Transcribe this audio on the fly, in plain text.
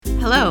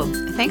Hello,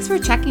 thanks for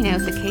checking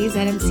out the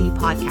KZMC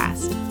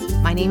podcast.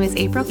 My name is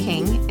April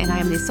King, and I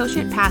am the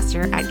Associate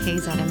Pastor at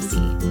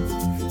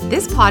KZMC.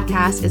 This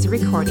podcast is a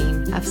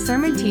recording of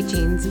sermon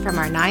teachings from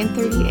our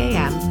 9:30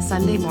 a.m.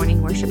 Sunday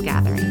morning worship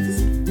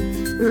gatherings.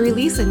 We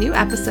release a new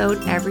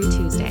episode every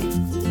Tuesday.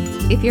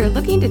 If you're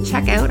looking to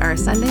check out our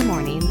Sunday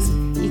mornings,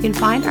 you can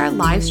find our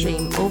live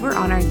stream over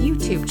on our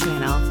YouTube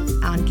channel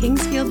on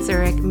Kingsfield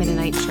Zurich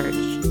Mennonite Church.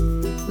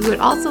 We would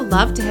also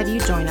love to have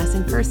you join us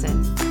in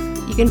person.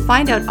 You can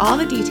find out all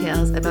the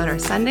details about our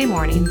Sunday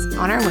mornings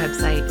on our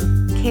website,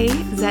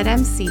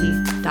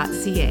 kzmc.ca.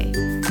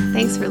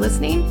 Thanks for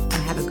listening and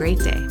have a great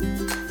day.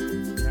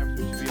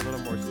 Perhaps we should be a little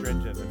more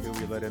stringent on who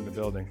we let in the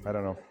building. I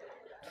don't know.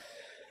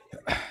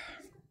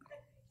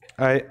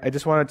 I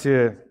just wanted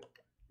to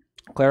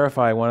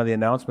clarify one of the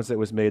announcements that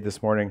was made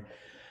this morning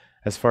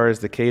as far as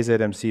the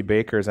KZMC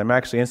bakers. I'm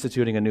actually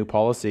instituting a new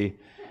policy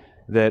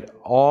that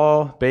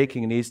all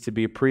baking needs to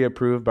be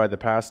pre-approved by the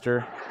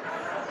pastor.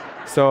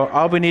 So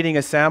I'll be needing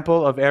a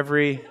sample of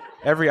every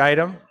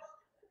item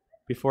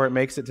before it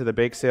makes it to the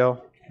bake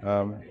sale.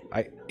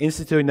 I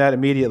instituting that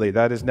immediately.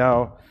 That is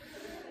now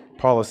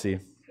policy.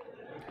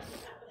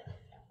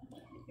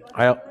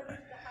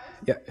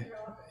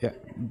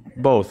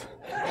 Both.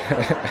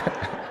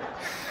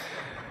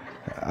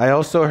 I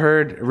also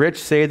heard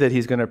Rich say that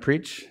he's going to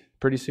preach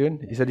pretty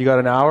soon. He said, "You got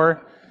an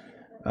hour?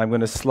 I'm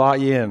going to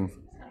slot you in."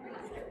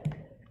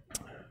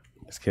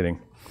 Just kidding.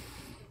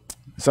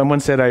 Someone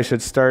said I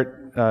should start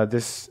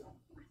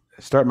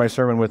my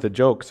sermon with a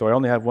joke, so I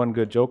only have one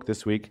good joke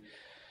this week.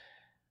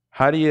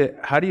 How do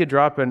you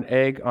drop an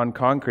egg on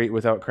concrete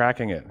without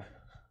cracking it?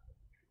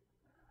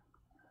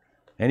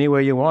 Any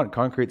way you want.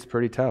 Concrete's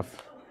pretty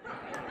tough.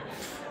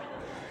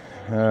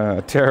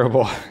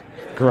 Terrible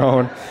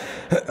groan.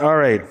 All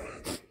right.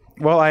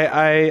 Well,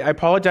 I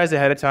apologize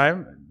ahead of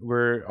time.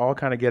 We're all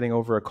kind of getting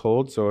over a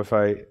cold, so if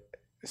I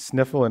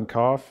sniffle and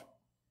cough,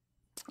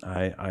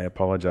 I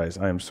apologize.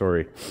 I am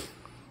sorry.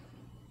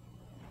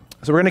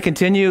 So we're going to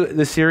continue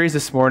the series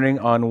this morning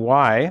on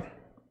why,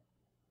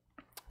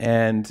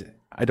 and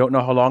I don't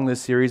know how long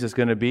this series is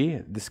going to be.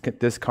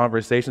 This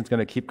conversation is going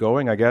to keep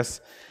going, I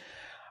guess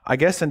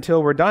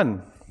until we're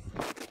done.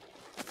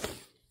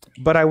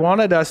 But I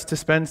wanted us to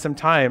spend some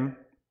time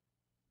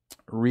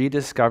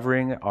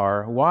rediscovering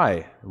our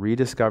why,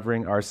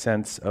 rediscovering our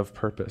sense of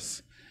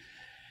purpose.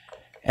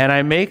 And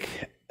I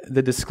make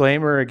the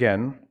disclaimer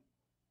again.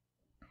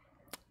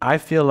 I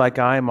feel like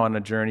I'm on a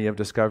journey of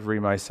discovery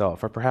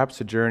myself, or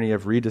perhaps a journey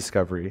of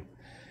rediscovery.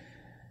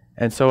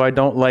 And so I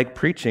don't like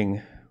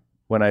preaching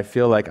when I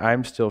feel like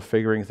I'm still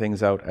figuring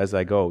things out as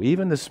I go.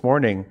 Even this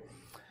morning,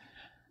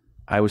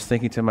 I was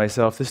thinking to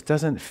myself, this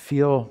doesn't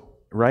feel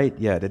right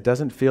yet. It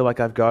doesn't feel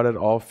like I've got it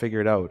all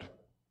figured out.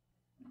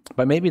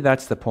 But maybe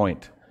that's the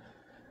point.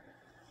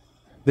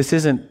 This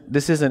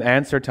isn't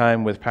answer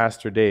time with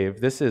Pastor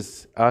Dave. This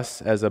is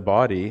us as a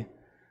body,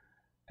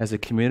 as a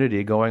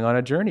community, going on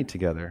a journey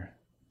together.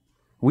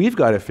 We've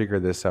got to figure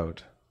this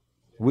out.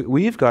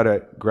 We've got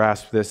to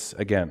grasp this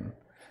again.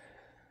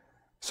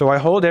 So I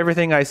hold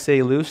everything I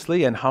say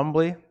loosely and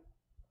humbly,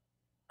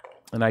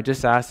 and I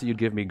just ask that you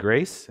give me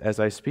grace as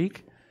I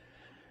speak.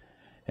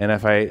 And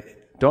if I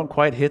don't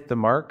quite hit the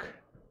mark,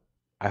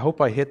 I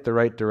hope I hit the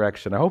right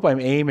direction. I hope I'm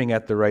aiming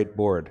at the right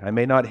board. I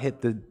may not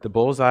hit the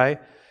bullseye,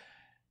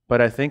 but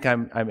I think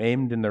I'm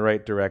aimed in the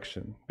right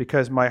direction.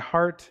 Because my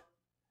heart,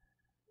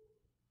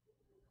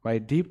 my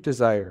deep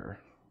desire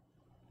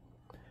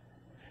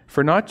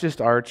for not just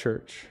our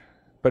church,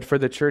 but for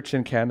the church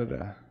in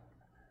Canada,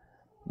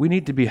 we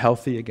need to be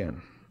healthy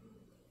again.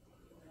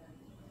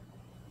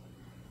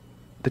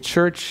 The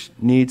church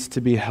needs to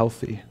be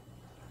healthy.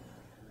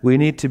 We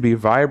need to be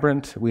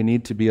vibrant. We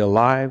need to be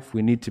alive.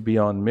 We need to be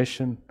on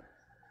mission.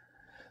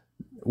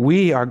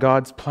 We are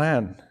God's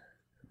plan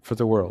for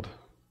the world.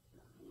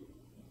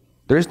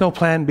 There is no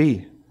plan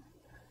B.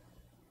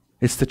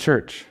 It's the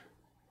church.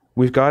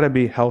 We've got to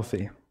be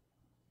healthy.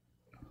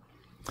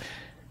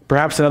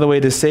 Perhaps another way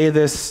to say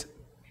this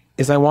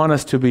is I want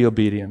us to be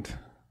obedient.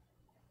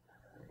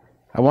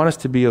 I want us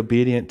to be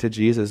obedient to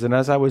Jesus. And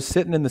as I was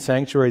sitting in the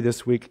sanctuary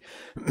this week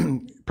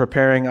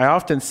preparing, I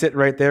often sit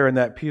right there in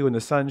that pew and the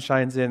sun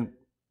shines in.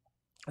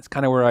 That's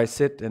kind of where I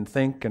sit and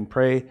think and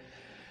pray.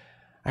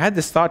 I had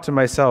this thought to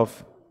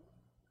myself,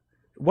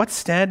 what's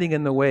standing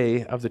in the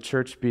way of the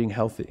church being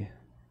healthy?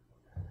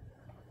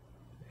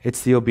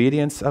 It's the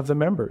obedience of the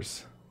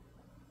members.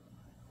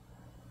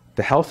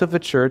 The health of the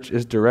church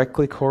is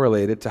directly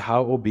correlated to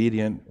how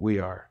obedient we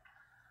are.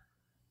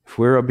 If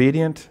we're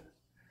obedient,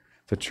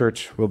 the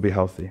church will be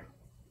healthy.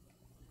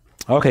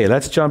 Okay,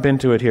 let's jump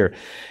into it here.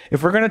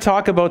 If we're going to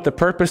talk about the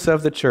purpose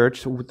of the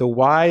church, the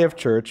why of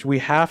church, we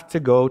have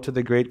to go to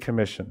the Great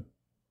Commission.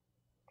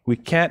 We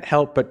can't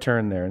help but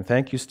turn there. And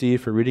thank you,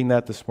 Steve, for reading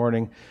that this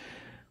morning.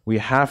 We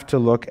have to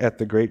look at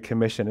the Great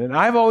Commission. And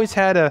I've always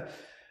had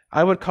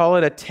I would call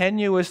it a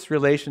tenuous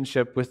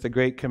relationship with the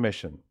Great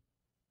Commission.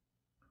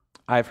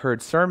 I've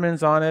heard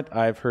sermons on it.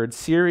 I've heard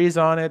series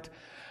on it.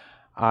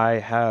 I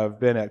have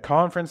been at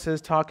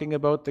conferences talking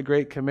about the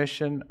Great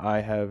Commission.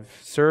 I have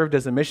served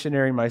as a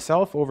missionary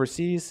myself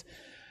overseas.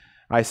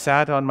 I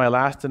sat on my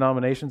last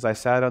denominations. I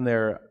sat on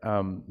their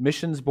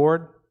missions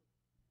board.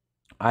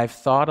 I've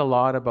thought a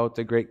lot about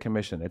the Great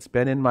Commission. It's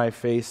been in my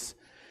face.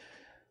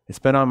 It's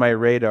been on my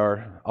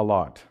radar a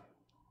lot.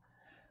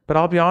 But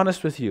I'll be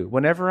honest with you,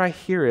 whenever I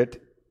hear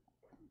it,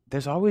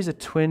 there's always a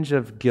twinge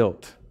of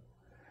guilt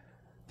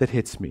that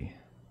hits me.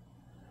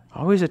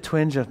 Always a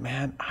twinge of,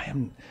 man,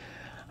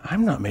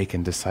 I'm not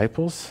making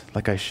disciples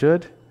like I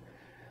should.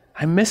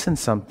 I'm missing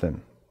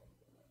something.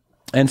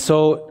 And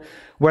so,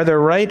 whether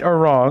right or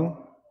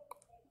wrong,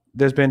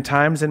 there's been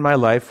times in my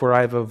life where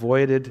I've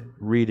avoided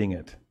reading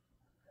it,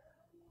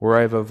 where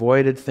I've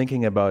avoided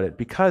thinking about it,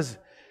 because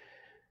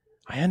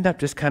I end up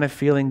just kind of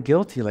feeling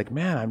guilty, like,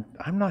 man,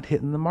 I'm not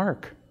hitting the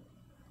mark.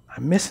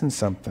 I'm missing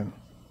something.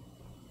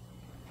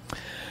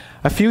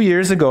 A few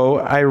years ago,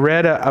 I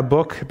read a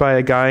book by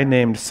a guy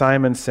named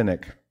Simon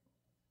Sinek.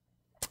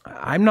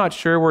 I'm not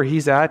sure where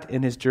he's at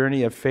in his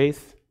journey of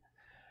faith.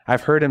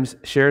 I've heard him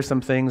share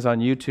some things on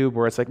YouTube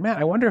where it's like, man,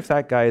 I wonder if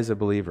that guy is a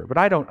believer. But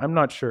I'm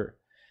not sure.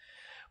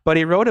 But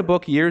he wrote a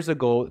book years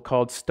ago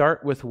called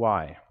Start With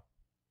Why.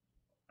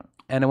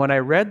 And when I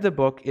read the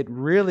book, it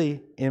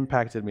really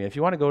impacted me. If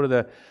you want to go to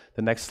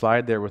the next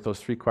slide there with those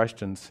 3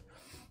 questions.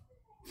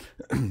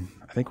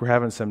 I think we're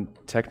having some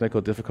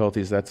technical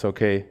difficulties. That's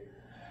okay.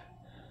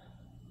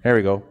 There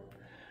we go.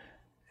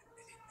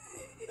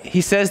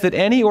 He says that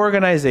any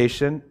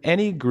organization,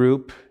 any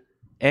group,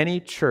 any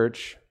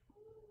church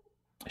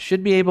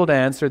should be able to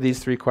answer these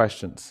 3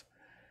 questions.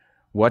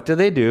 What do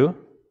they do?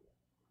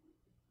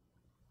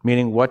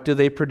 Meaning, what do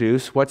they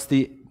produce?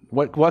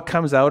 What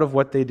comes out of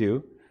what they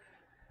do?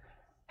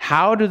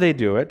 How do they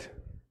do it?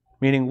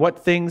 Meaning,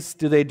 what things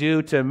do they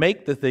do to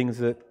make the things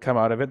that come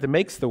out of it, that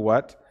makes the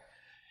what?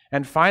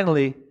 And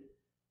finally,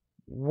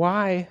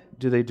 why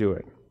do they do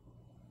it?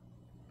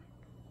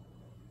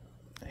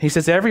 He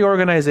says every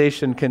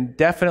organization can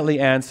definitely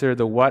answer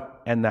the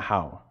what and the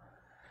how.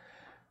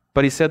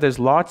 But he said there's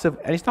lots of,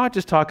 and he's not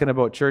just talking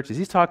about churches,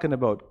 he's talking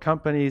about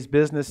companies,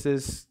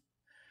 businesses,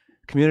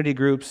 community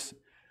groups,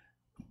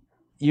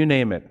 you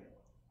name it.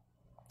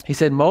 He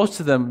said most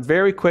of them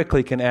very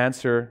quickly can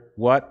answer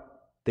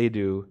what they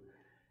do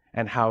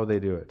and how they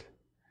do it.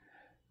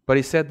 But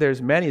he said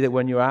there's many that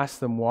when you ask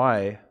them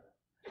why,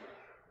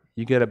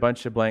 you get a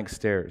bunch of blank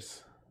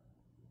stares.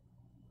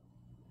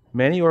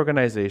 Many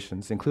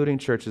organizations, including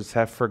churches,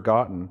 have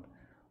forgotten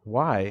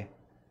why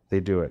they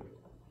do it.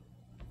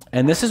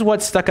 And this is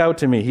what stuck out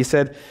to me. He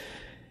said,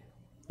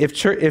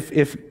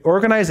 if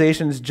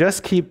organizations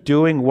just keep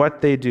doing what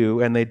they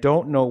do and they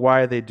don't know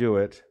why they do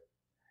it,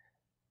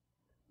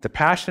 the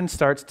passion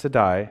starts to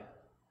die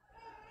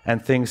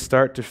and things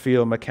start to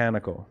feel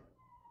mechanical.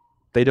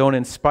 They don't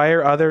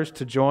inspire others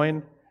to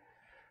join.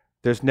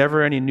 There's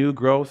never any new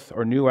growth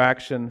or new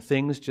action.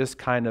 Things just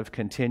kind of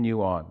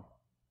continue on.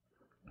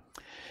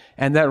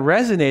 And that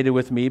resonated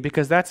with me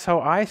because that's how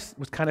I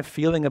was kind of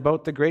feeling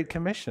about the Great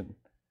Commission.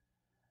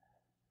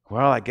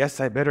 Well, I guess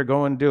I better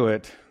go and do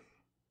it.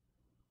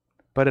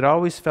 But it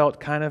always felt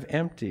kind of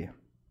empty.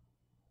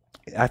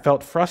 I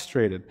felt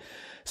frustrated.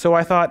 So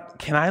I thought,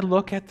 can I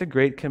look at the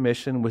Great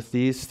Commission with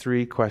these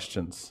 3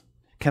 questions?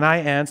 Can I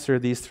answer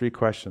these 3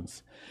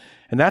 questions?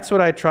 And that's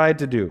what I tried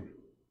to do.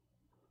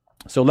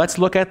 So let's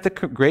look at the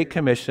Great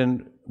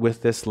Commission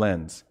with this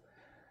lens.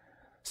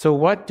 So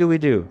what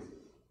do?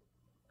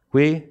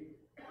 We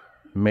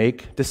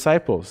make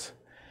disciples.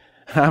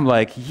 I'm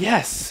like,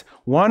 yes,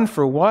 1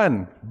 for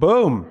 1.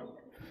 Boom.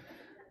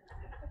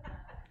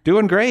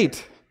 Doing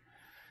great.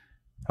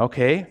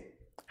 Okay,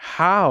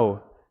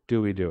 how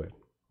do we do it?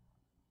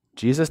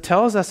 Jesus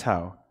tells us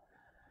how.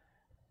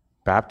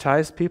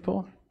 Baptize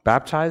people,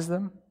 baptize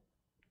them.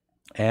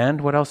 And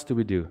what else do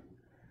we do?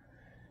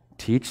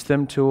 Teach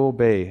them to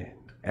obey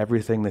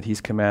everything that he's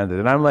commanded.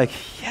 And I'm like,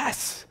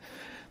 yes,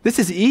 this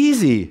is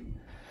easy.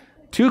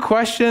 2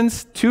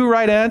 questions, 2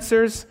 right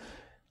answers.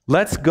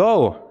 Let's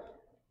go.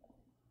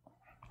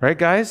 Right,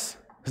 guys?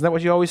 Isn't that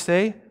what you always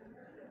say?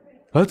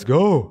 Let's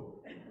go.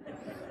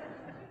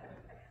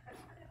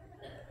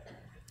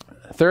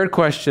 3rd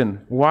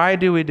question, why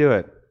do we do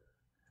it?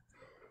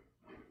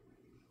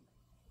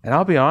 And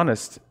I'll be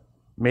honest,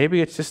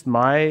 maybe it's just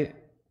my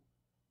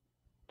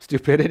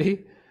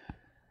stupidity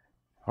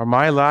or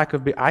my lack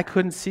of... I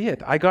couldn't see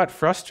it. I got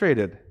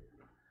frustrated.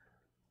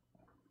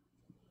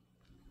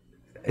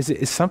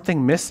 Is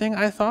something missing,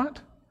 I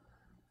thought?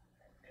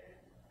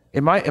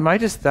 Am I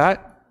just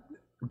that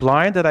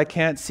blind that I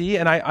can't see?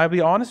 And I'll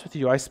be honest with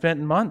you, I spent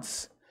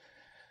months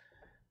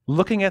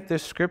looking at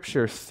this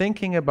scripture,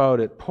 thinking about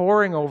it,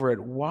 poring over it.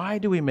 Why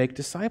do we make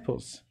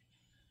disciples?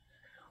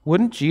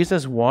 Wouldn't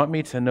Jesus want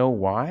me to know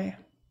why?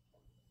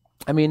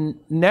 I mean,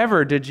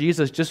 never did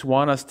Jesus just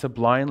want us to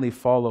blindly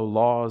follow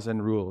laws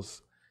and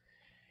rules.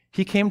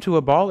 He came to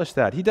abolish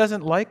that. He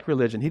doesn't like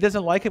religion. He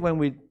doesn't like it when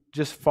we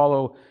just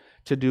follow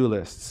to-do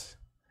lists.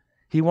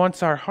 He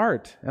wants our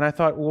heart. And I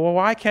thought, well,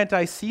 why can't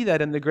I see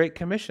that in the Great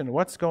Commission?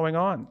 What's going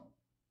on?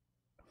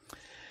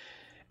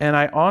 And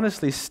I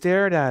honestly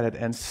stared at it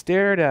and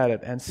stared at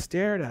it and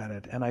stared at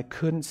it, and I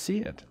couldn't see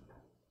it.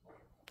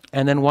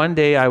 And then one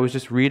day I was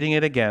just reading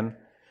it again,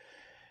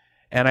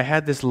 and I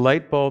had this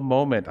light bulb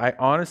moment. I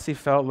honestly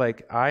felt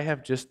like I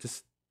have just,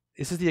 this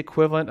is the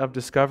equivalent of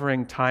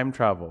discovering time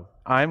travel.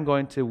 I'm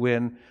going to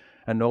win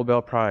a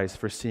Nobel Prize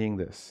for seeing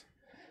this.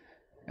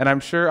 And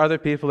I'm sure other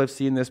people have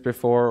seen this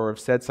before or have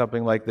said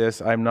something like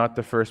this. I'm not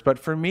the first. But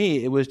for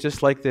me, it was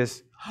just like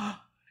this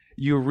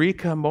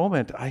eureka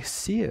moment. I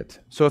see it.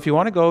 So if you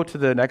want to go to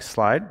the next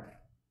slide,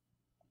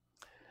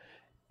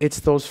 it's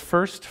those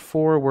first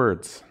 4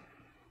 words.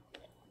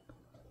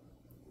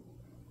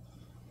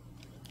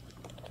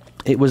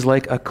 It was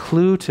like a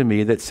clue to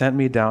me that sent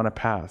me down a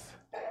path.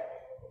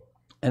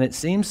 And it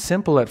seems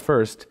simple at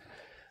first.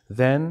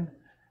 Then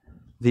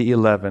the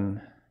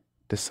 11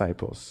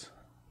 disciples.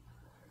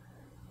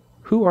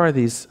 Who are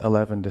these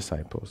 11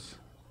 disciples?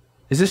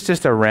 Is this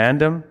just a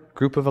random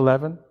group of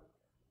 11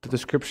 that the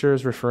scripture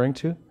is referring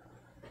to?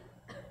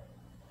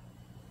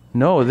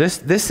 No, this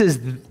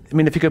is,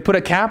 if you could put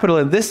a capital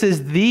in, this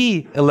is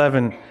the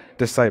 11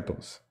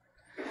 disciples.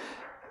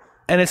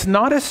 And it's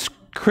not a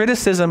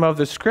criticism of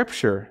the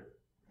scripture.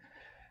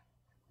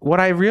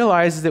 What I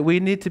realize is that we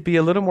need to be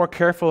a little more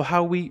careful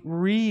how we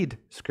read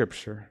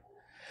scripture.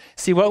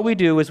 See, what we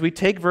do is we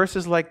take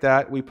verses like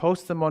that, we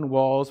post them on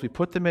walls, we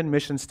put them in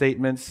mission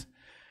statements,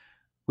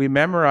 we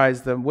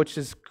memorize them, which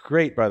is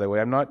great, by the way.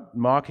 I'm not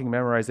mocking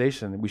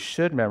memorization. We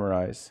should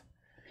memorize.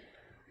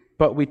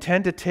 But we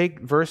tend to take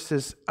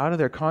verses out of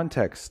their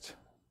context,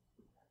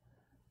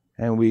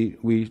 and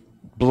we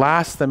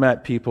blast them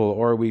at people,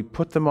 or we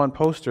put them on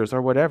posters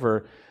or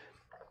whatever.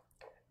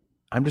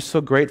 I'm just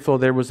so grateful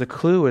there was a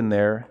clue in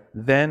there.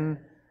 Then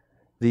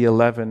the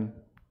 11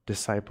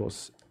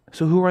 disciples.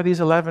 So who are these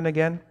 11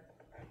 again?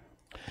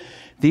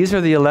 These are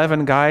the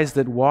 11 guys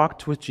that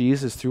walked with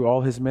Jesus through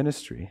all his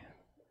ministry.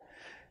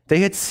 They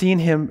had seen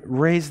him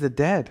raise the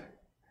dead.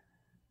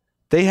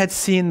 They had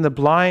seen the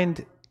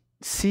blind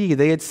see.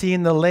 They had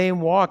seen the lame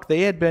walk.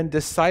 They had been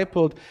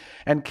discipled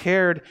and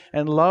cared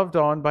and loved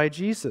on by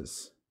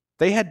Jesus.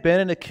 They had been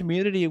in a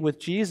community with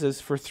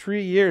Jesus for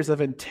 3 years of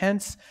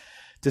intense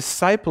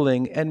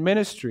discipling and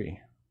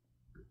ministry.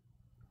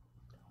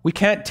 We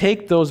can't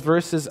take those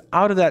verses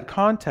out of that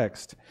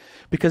context,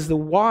 because the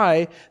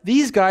why,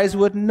 these guys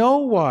would know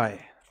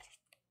why.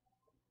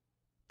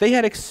 They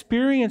had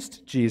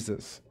experienced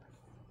Jesus.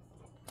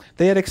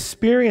 They had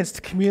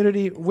experienced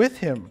community with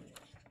him.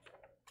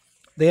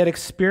 They had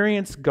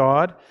experienced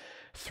God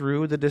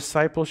through the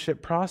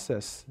discipleship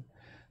process.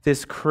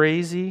 This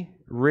crazy,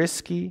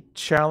 risky,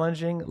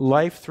 challenging,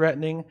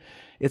 life-threatening,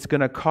 it's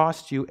going to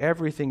cost you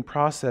everything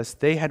process.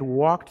 They had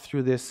walked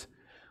through this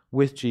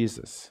with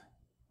Jesus.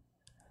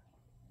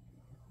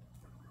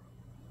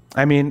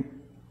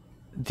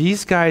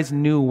 These guys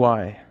knew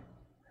why.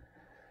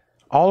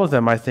 All of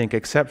them, I think,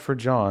 except for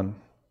John,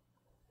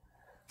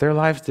 their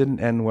lives didn't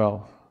end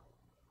well.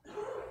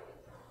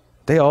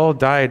 They all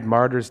died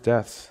martyrs'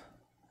 deaths.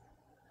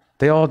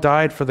 They all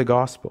died for the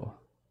gospel.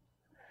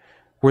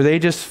 Were they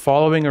just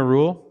following a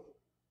rule?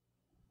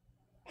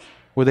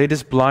 Were they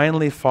just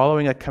blindly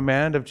following a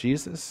command of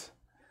Jesus?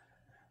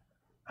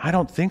 I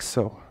don't think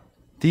so.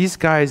 These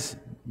guys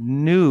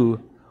knew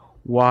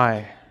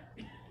why.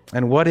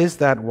 And what is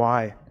that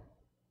why?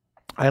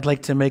 I'd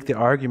like to make the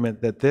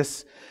argument that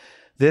this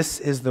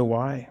is the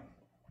why.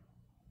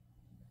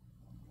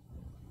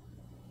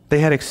 They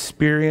had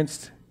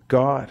experienced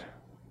God.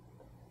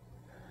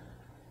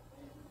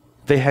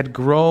 They had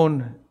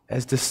grown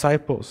as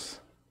disciples.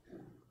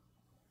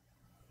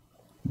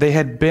 They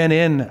had been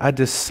in a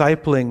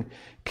discipling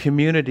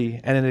community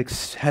and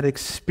had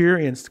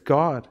experienced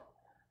God.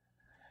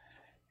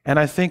 And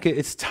I think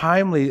it's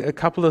timely, a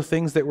couple of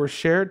things that were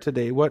shared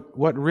today,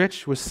 what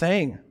Rich was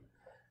saying.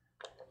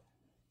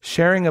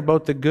 Sharing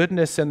about the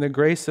goodness and the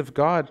grace of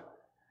God.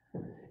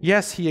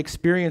 Yes, he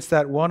experienced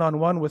that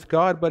one-on-one with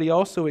God, but he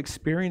also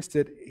experienced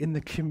it in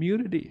the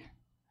community.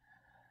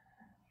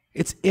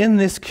 It's in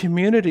this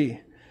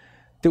community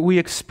that we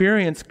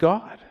experience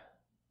God.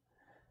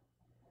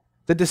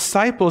 The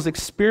disciples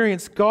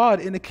experienced God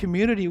in a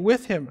community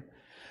with him.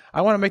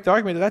 I want to make the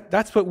argument that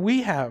that's what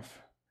we have.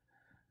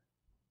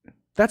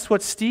 That's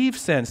what Steve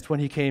sensed when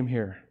he came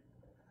here.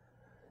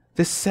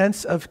 This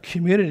sense of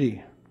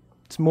community.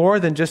 It's more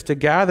than just a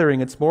gathering.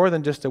 It's more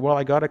than just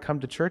I got to come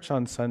to church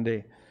on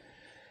Sunday.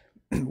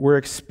 We're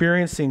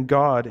experiencing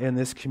God in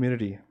this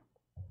community.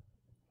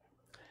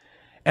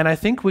 And I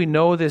think we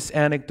know this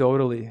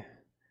anecdotally,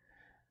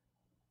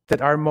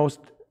 that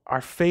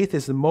our faith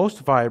is the most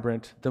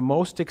vibrant, the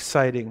most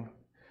exciting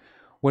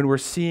when we're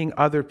seeing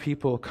other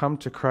people come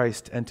to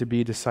Christ and to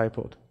be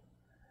discipled.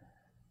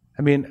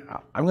 I'm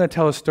going to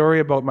tell a story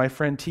about my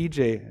friend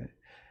TJ,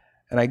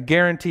 and I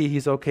guarantee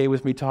he's okay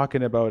with me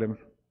talking about him.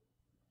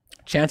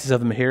 Chances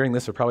of him hearing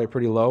this are probably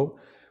pretty low,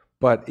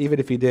 but even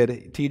if he did,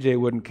 TJ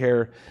wouldn't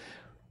care.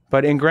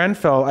 But in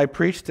Grenfell, I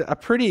preached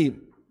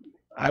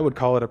I would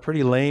call it a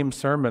pretty lame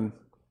sermon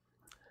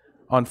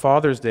on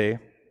Father's Day.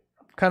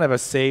 Kind of a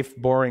safe,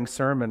 boring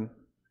sermon.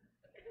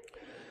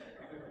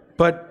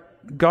 But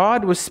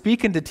God was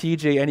speaking to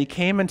TJ, and he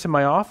came into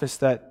my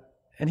office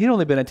and he'd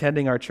only been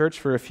attending our church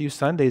for a few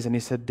Sundays, and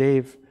he said,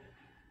 Dave,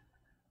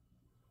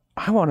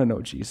 I want to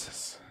know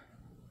Jesus.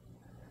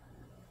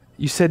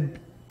 You said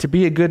to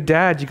be a good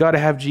dad, you got to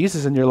have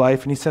Jesus in your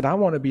life. And he said, I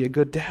want to be a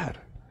good dad.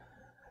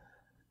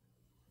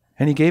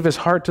 And he gave his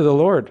heart to the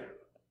Lord.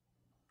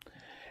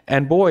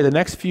 And boy, the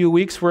next few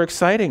weeks were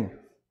exciting.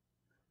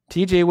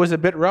 TJ was a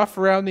bit rough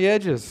around the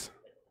edges.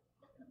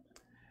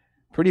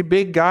 Pretty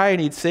big guy, and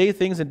he'd say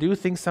things and do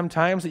things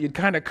sometimes that you'd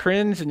kind of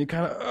cringe, and you'd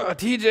kind of,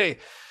 TJ,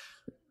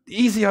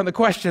 easy on the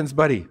questions,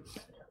 buddy.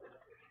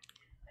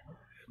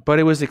 But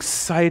it was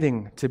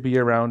exciting to be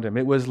around him.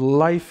 It was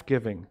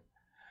life-giving.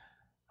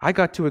 I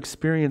got to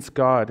experience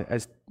God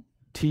as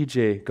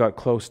TJ got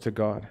close to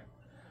God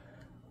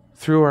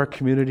through our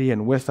community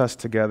and with us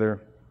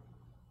together.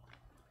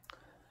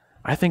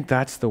 I think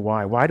that's the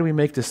why. Why do we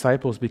make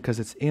disciples? Because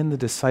it's in the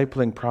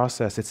discipling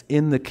process. It's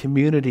in the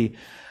community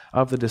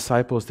of the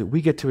disciples that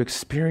we get to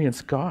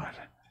experience God.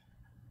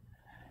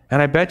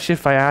 And I bet you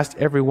if I asked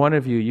every one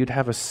of you, you'd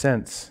have a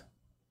sense.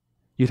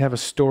 You'd have a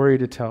story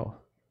to tell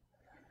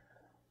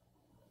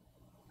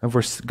of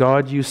where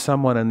God used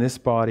someone in this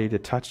body to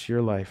touch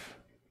your life,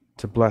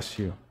 to bless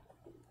you.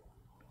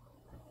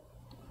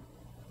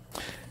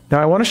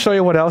 Now I want to show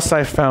you what else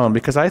I found,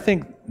 because I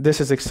think this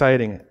is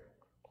exciting.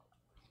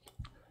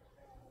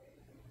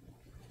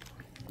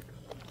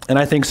 And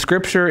I think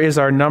Scripture is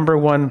our number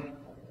one.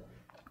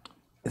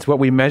 It's what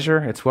we measure.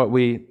 It's what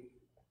we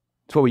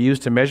use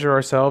to measure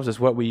ourselves. It's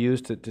what we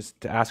use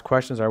to ask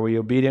questions. Are we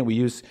obedient? We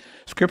use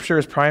Scripture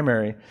as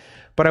primary.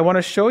 But I want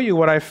to show you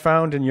what I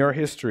found in your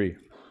history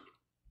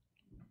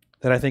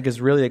that I think is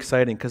really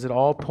exciting, because it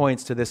all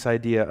points to this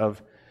idea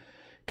of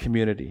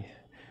community.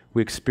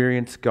 We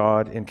experience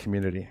God in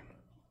community.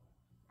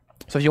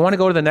 So if you want to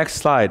go to the next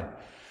slide.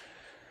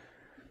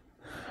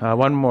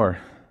 One more.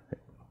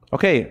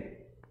 Okay.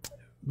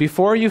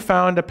 Before you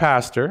found a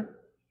pastor,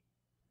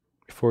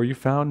 before you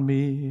found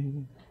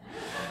me,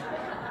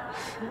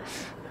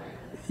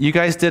 you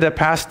guys did a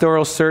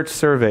pastoral search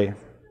survey.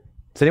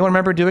 Does anyone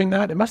remember doing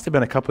that? It must have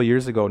been a couple of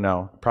years ago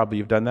now. Probably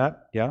you've done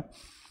that, yeah?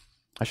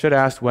 I should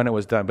have asked when it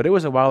was done, but it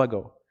was a while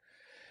ago.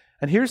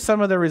 And here's some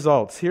of the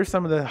results. Here's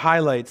some of the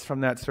highlights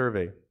from that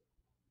survey.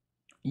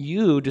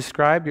 You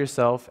describe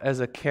yourself as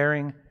a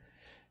caring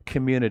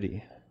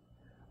community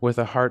with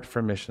a heart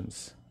for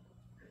missions.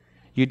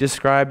 You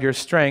describe your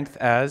strength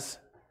as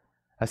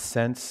a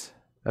sense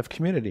of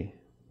community.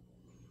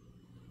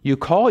 You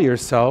call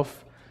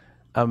yourself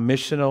a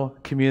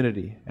missional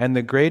community. And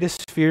the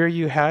greatest fear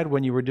you had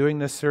when you were doing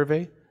this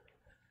survey,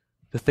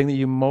 the thing that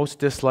you most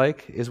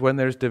dislike, is when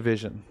there's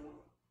division.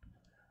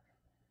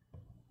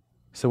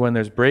 So when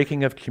there's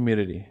breaking of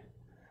community.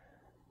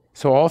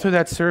 So all through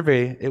that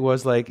survey, it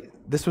was like,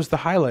 this was the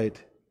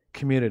highlight,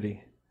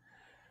 community.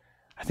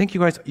 I think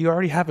you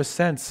already have a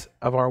sense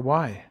of our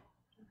why.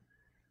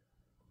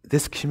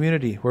 This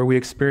community where we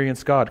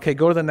experience God. Okay,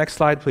 go to the next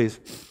slide, please.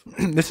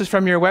 This is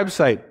from your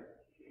website.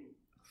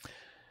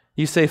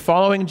 You say,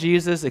 following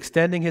Jesus,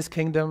 extending his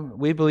kingdom,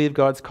 we believe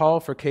God's call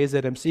for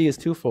KZMC is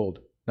twofold.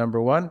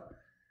 Number one,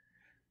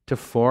 to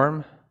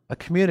form a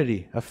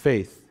community of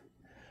faith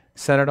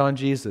centered on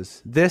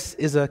Jesus. This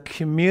is a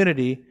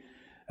community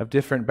of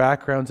different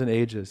backgrounds and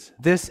ages.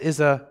 This is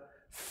a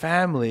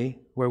family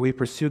where we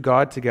pursue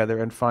God together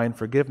and find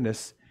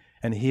forgiveness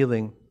and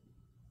healing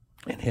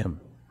in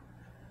him.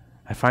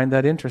 I find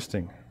that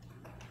interesting.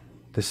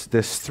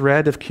 This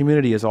thread of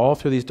community is all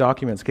through these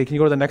documents. Okay, can you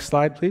go to the next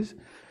slide, please?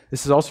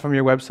 This is also from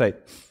your website.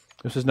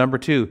 This is number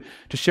 2.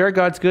 To share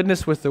God's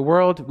goodness with the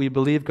world, we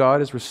believe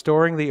God is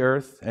restoring the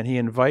earth, and he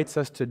invites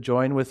us to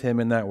join with him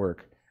in that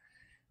work.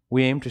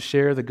 We aim to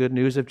share the good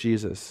news of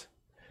Jesus,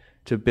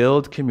 to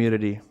build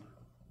community,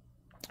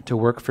 to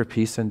work for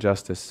peace and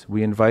justice.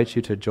 We invite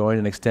you to join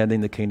in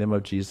extending the kingdom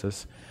of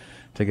Jesus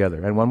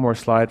together. And one more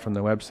slide from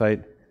the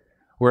website.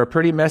 We're a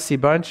pretty messy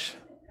bunch.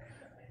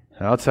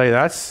 And I'll tell you,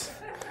 that's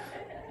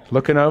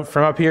looking out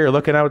from up here,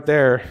 looking out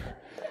there.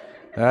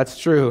 That's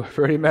true,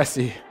 pretty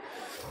messy.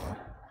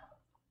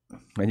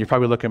 And you're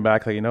probably looking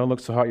back like, look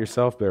so hot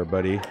yourself there,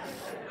 buddy.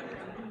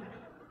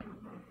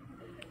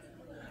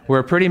 We're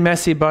a pretty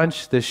messy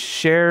bunch, this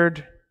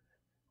shared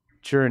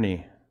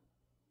journey.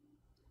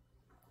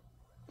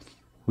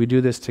 We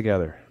do this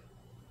together.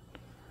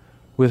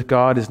 With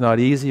God is not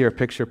easy or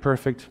picture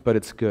perfect, but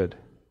it's good.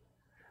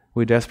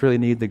 We desperately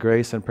need the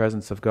grace and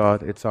presence of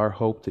God. It's our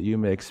hope that you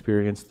may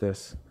experience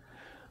this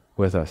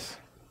with us.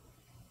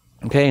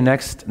 Okay,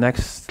 next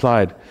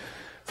slide.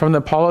 From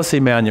the policy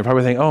manual, you're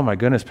probably thinking, oh my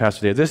goodness,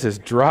 Pastor Dave, this is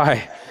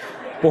dry,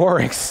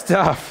 boring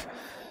stuff.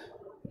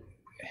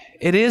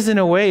 It is in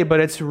a way, but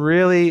it's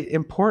really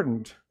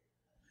important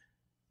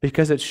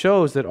because it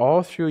shows that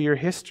all through your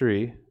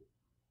history,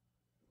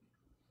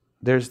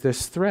 there's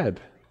this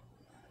thread.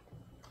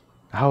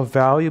 How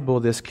valuable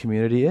this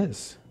community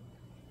is.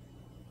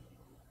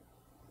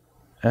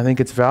 I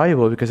think it's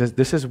valuable because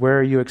this is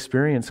where you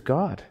experience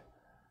God.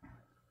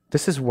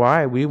 This is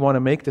why we want to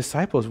make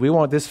disciples. We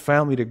want this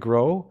family to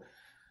grow,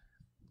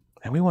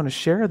 and we want to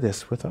share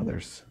this with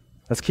others.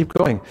 Let's keep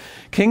going.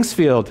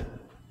 Kingsfield.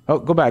 Oh,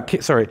 go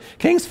back. Sorry.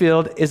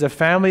 Kingsfield is a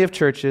family of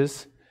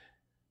churches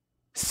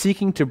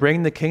seeking to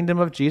bring the kingdom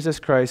of Jesus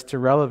Christ to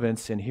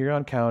relevance in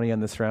Huron County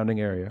and the surrounding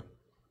area.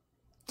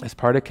 As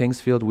part of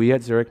Kingsfield, we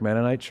at Zurich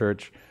Mennonite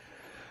Church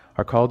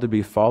are called to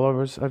be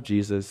followers of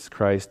Jesus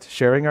Christ,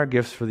 sharing our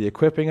gifts for the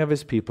equipping of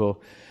his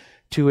people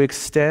to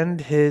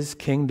extend his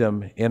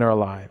kingdom in our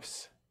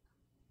lives,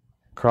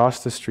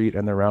 across the street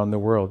and around the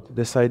world.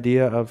 This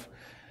idea of,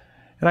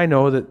 and I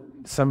know that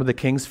some of the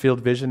Kingsfield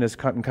vision is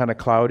kind of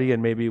cloudy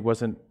and maybe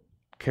wasn't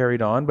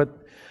carried on, but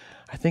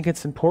I think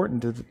it's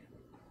important that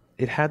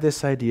it had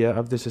this idea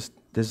of this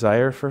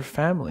desire for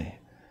family,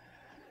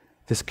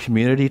 this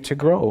community to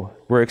grow.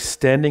 We're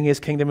extending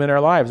his kingdom in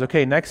our lives.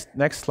 Okay, next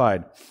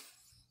slide.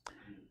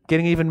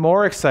 Getting even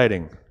more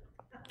exciting.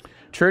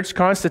 Church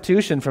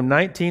Constitution from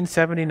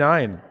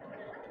 1979.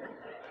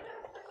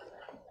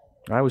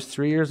 I was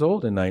 3 years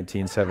old in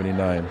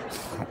 1979.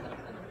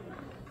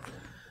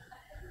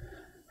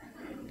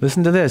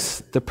 Listen to this.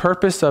 The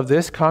purpose of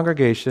this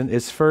congregation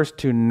is first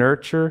to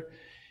nurture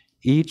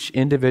each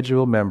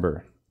individual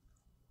member.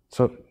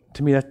 So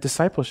to me, that's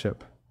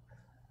discipleship.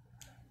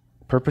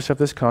 The purpose of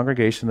this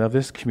congregation, of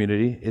this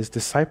community, is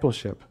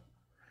discipleship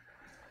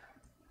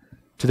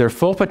to their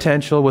full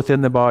potential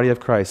within the body of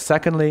Christ.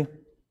 Secondly,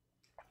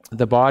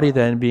 the body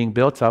then being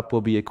built up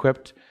will be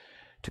equipped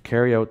to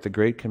carry out the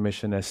Great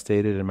Commission as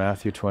stated in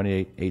Matthew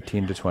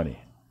 28:18-20.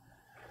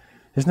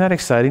 Isn't that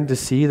exciting to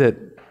see that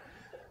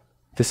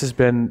this has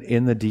been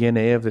in the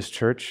DNA of this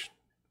church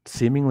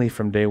seemingly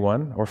from day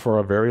one or for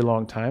a very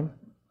long time?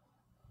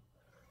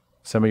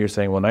 Some of you are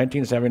saying, well,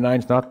 1979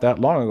 is not that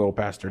long ago,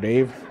 Pastor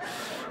Dave.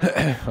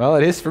 Well,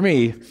 it is for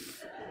me.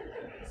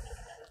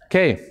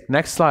 Okay,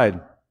 next slide.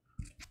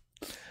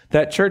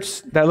 That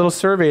little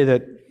survey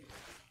that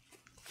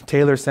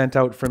Taylor sent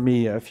out for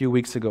me a few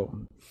weeks ago.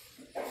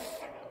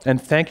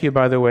 And thank you,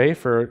 by the way,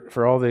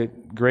 for all the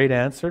great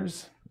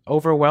answers.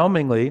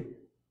 Overwhelmingly,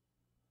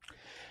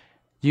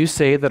 you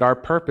say that our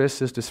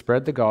purpose is to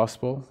spread the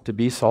gospel, to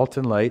be salt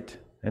and light,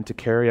 and to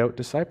carry out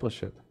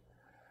discipleship.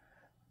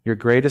 Your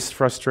greatest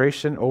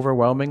frustration,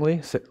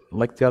 overwhelmingly,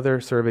 like the other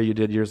survey you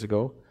did years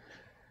ago,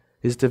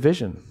 is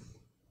division.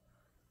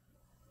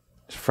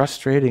 It's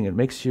frustrating. It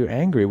makes you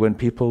angry when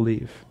people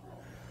leave.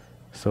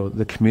 So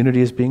the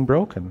community is being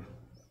broken.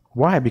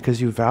 Why?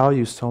 Because you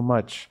value so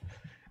much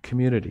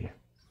community.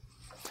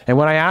 And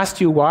when I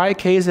asked you why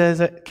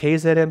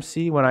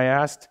KZMC, when I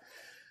asked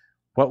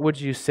what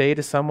would you say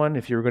to someone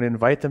if you were going to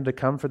invite them to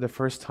come for the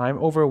first time,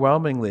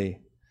 overwhelmingly,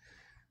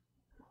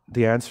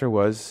 the answer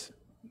was,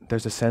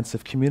 there's a sense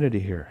of community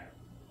here.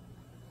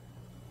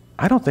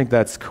 I don't think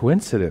that's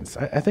coincidence.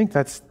 I think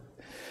that's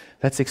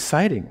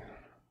exciting.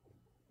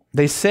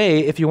 They say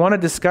if you want to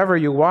discover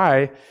your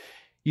why,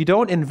 you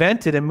don't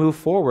invent it and move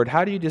forward.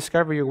 How do you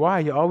discover your why?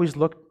 You always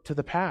look to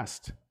the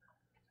past.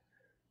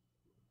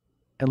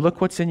 And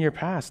look what's in your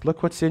past.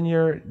 Look what's in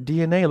your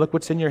DNA. Look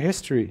what's in your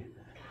history.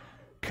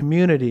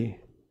 Community,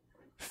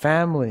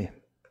 family,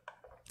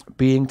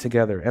 being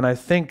together. And I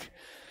think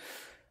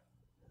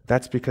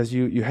that's because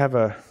you have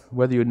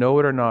whether you know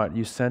it or not,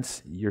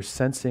 you're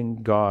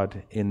sensing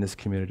God in this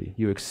community.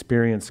 You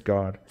experience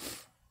God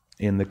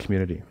in the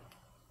community.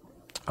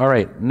 All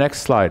right,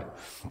 next slide.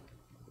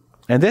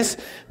 And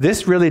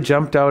this really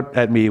jumped out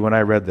at me when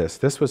I read this.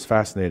 This was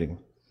fascinating.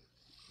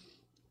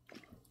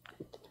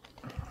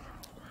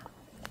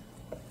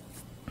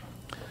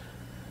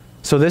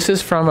 So this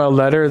is from a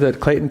letter that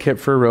Clayton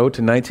Kipfer wrote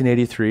in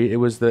 1983. It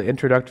was the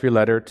introductory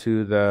letter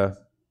to the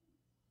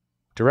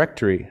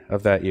directory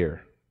of that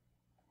year.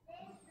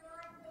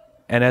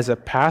 And as a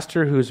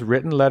pastor who's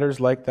written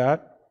letters like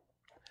that,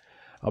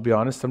 I'll be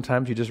honest,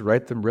 sometimes you just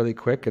write them really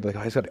quick and like,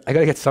 I got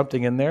to get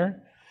something in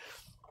there.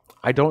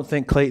 I don't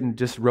think Clayton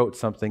just wrote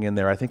something in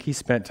there. I think he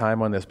spent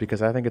time on this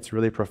because I think it's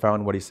really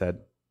profound what he said.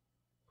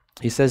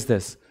 He says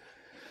this: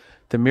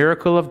 the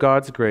miracle of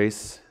God's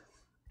grace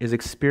is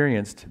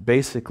experienced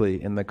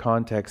basically in the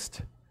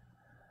context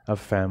of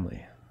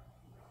family.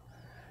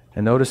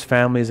 And notice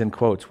family is in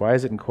quotes. Why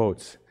is it in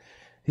quotes?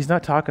 He's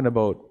not talking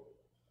about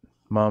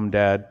mom,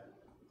 dad,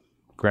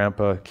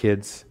 grandpa,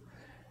 kids.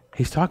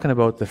 He's talking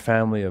about the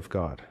family of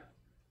God.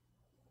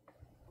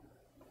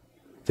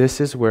 This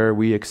is where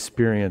we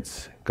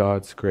experience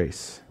God's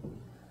grace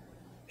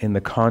in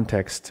the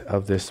context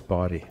of this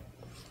body.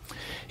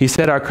 He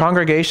said, our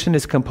congregation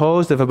is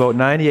composed of about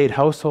 98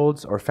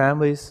 households or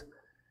families,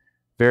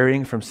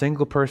 varying from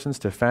single persons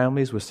to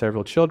families with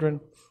several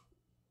children.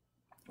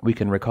 We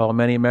can recall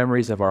many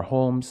memories of our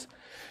homes,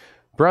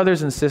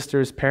 brothers and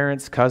sisters,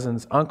 parents,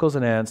 cousins, uncles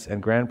and aunts,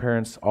 and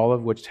grandparents, all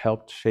of which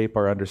helped shape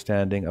our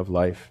understanding of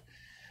life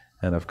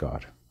and of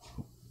God.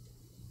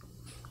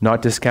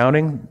 Not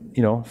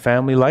discounting,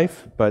 family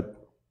life,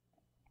 but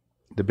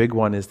the big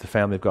one is the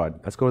family of God.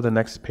 Let's go to the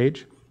next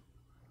page.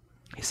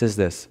 He says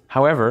this: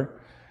 however,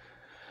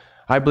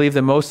 I believe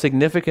the most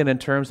significant in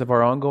terms of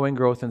our ongoing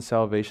growth and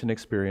salvation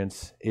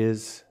experience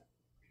is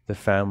the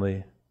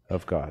family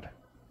of God.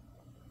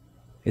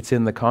 It's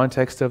in the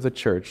context of the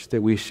church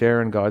that we share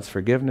in God's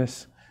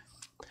forgiveness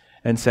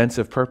and sense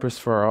of purpose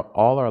for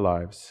all our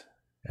lives.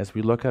 As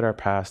we look at our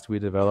past, we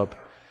develop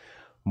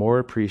more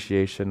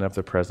appreciation of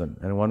the present.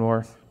 And one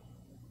more,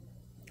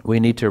 we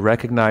need to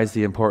recognize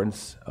the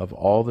importance of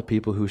all the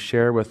people who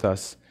share with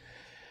us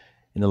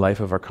in the life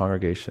of our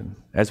congregation.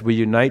 As we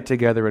unite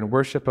together in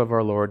worship of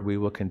our Lord, we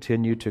will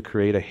continue to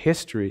create a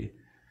history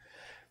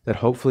that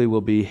hopefully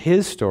will be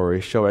His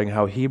story, showing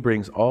how He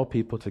brings all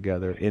people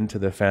together into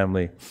the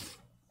family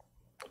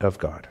of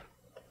God.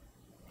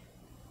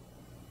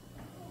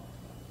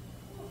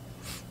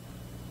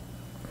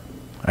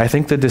 I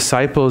think the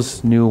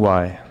disciples knew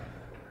why.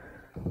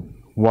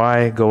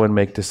 Why go and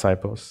make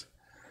disciples?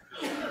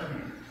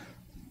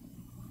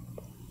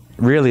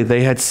 Really,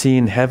 they had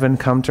seen heaven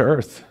come to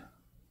earth.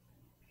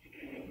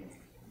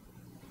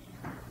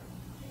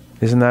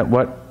 Isn't that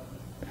what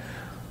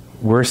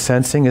we're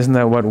sensing? Isn't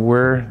that what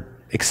we're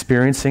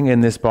experiencing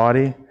in this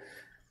body?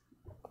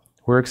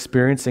 We're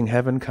experiencing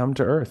heaven come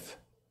to earth.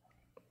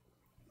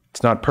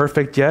 It's not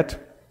perfect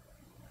yet.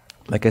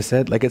 Like I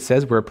said, like it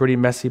says, we're a pretty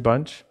messy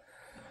bunch.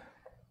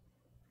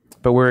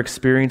 But we're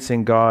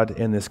experiencing God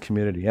in this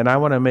community. And I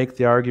want to make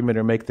the argument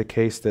or make the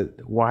case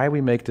that why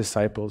we make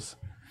disciples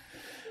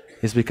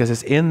is because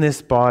it's in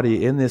this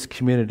body, in this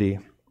community,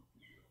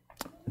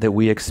 that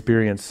we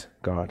experience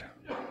God.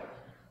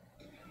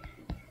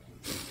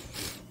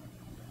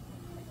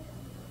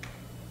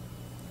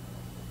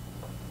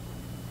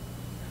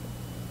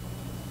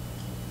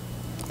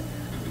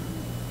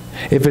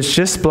 If it's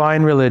just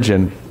blind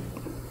religion,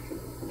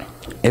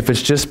 if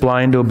it's just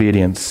blind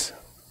obedience,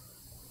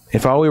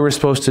 if all we were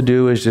supposed to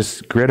do is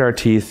just grit our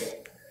teeth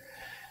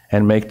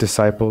and make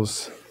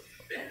disciples,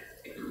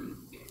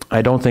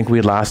 I don't think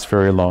we'd last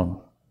very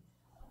long.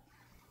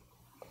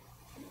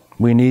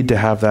 We need to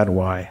have that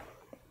why.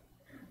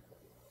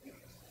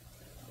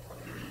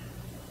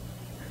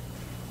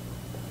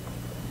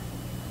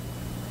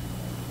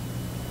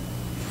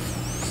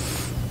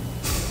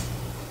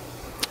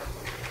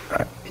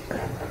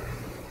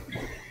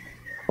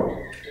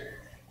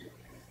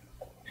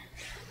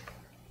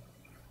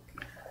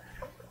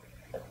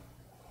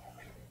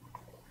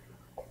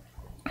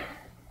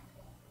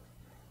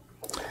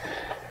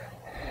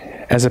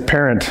 As a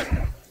parent,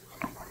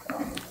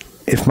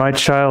 if my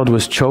child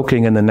was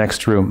choking in the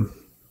next room,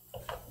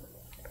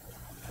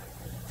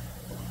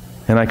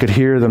 and I could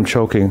hear them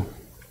choking,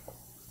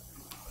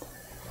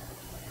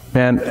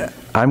 man,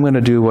 I'm going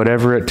to do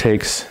whatever it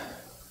takes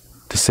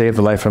to save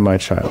the life of my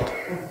child.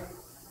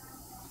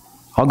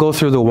 I'll go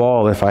through the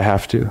wall if I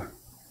have to.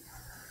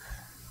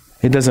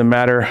 It doesn't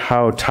matter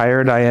how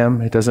tired I am.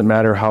 It doesn't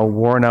matter how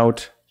worn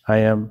out I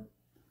am.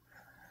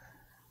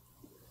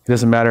 It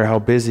doesn't matter how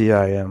busy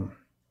I am.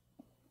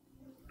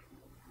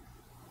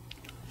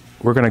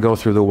 We're going to go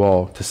through the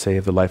wall to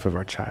save the life of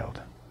our child.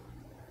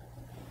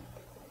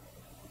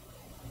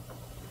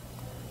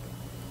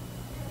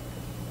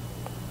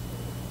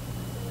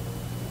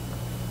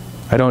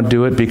 I don't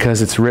do it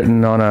because it's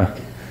written on a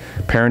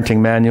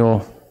parenting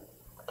manual.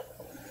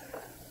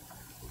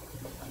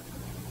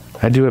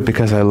 I do it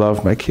because I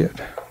love my kid.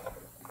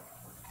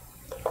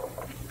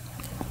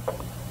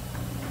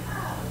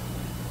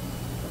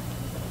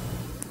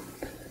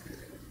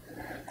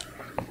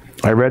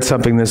 I read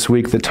something this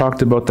week that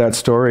talked about that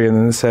story and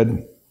then it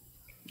said,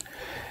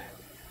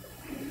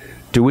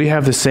 do we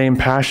have the same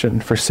passion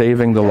for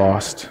saving the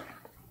lost?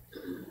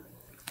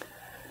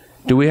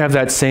 Do we have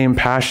that same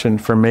passion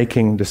for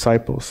making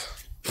disciples?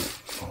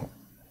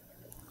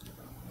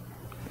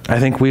 I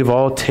think we've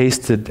all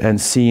tasted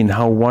and seen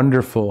how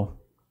wonderful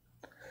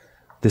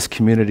this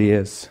community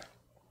is.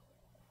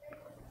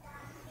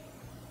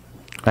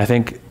 I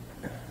think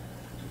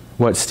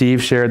what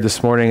Steve shared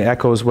this morning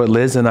echoes what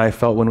Liz and I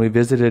felt when we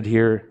visited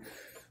here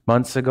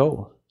months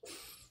ago.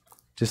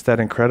 Just that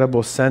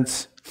incredible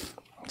sense,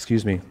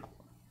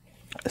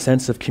 a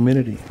sense of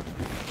community.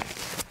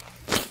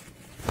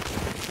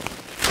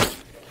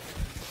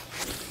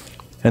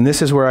 And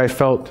this is where I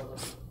felt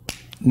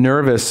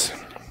nervous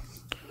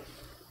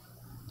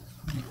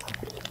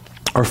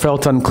or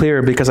felt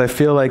unclear, because I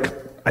feel like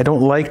I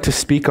don't like to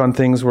speak on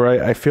things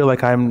where I feel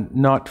like I'm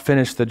not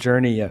finished the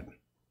journey yet.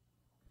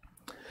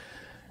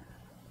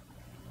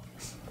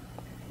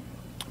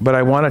 But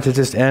I wanted to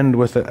just end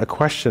with a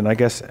question, I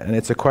guess, and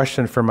it's a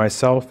question for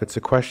myself, it's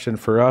a question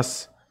for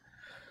us.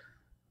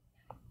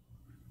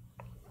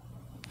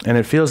 And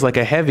it feels like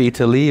a heavy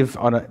to leave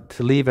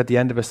at the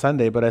end of a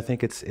Sunday, but I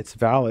think it's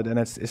valid, and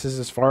this is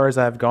as far as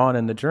I've gone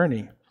in the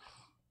journey.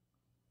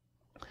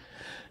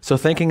 So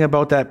thinking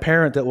about that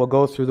parent that will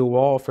go through the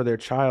wall for their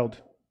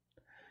child,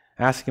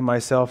 asking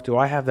myself, do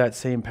I have that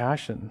same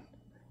passion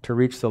to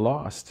reach the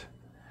lost?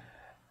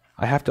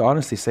 I have to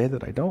honestly say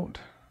that I don't.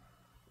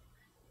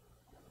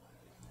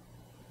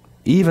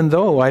 Even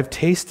though I've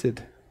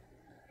tasted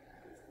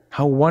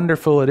how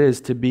wonderful it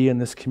is to be in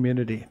this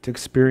community, to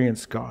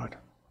experience God.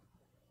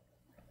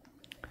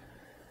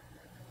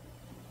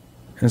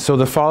 And so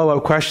the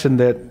follow-up question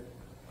that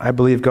I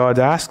believe God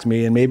asked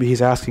me, and maybe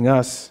He's asking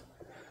us,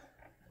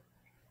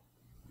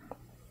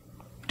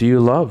 do you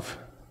love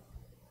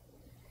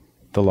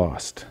the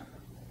lost?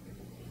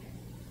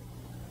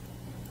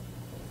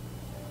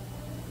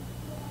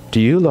 Do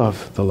you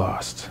love the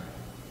lost?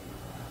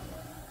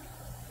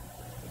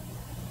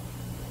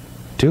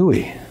 Do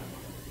we?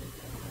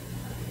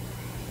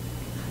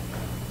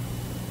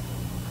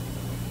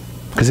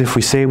 Because if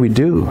we say we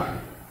do,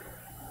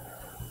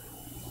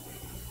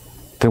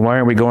 then why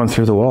aren't we going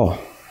through the wall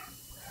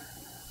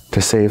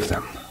to save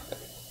them?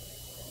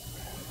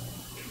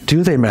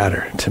 Do they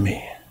matter to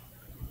me?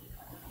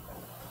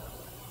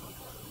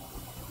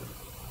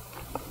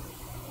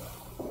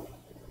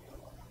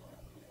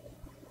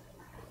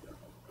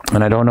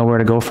 And I don't know where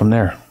to go from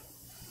there.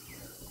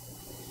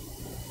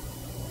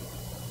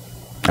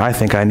 I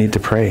think I need to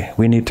pray.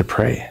 We need to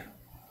pray.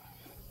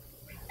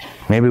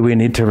 Maybe we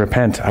need to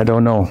repent. I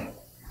don't know.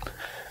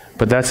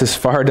 But that's as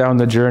far down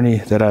the journey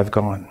that I've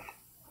gone.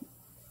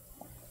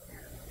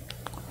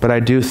 But I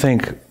do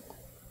think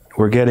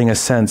we're getting a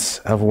sense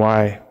of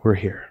why we're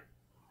here.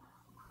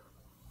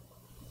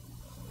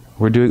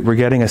 We're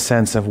getting a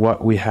sense of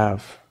what we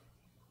have.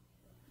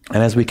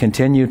 And as we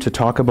continue to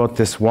talk about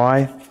this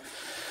why,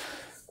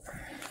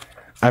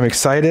 I'm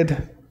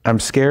excited, I'm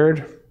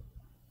scared.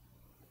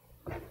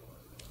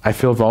 I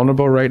feel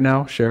vulnerable right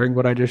now, sharing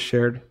what I just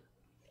shared.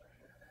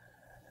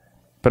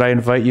 But I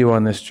invite you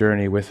on this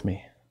journey with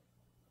me.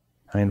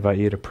 I invite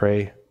you to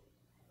pray.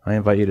 I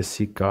invite you to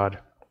seek God.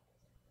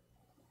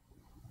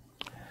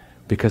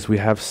 Because we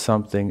have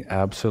something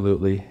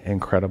absolutely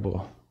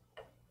incredible.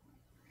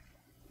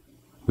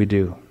 We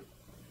do.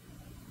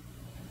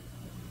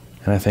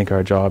 And I think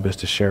our job is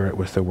to share it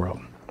with the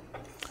world.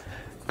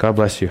 God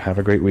bless you. Have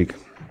a great week.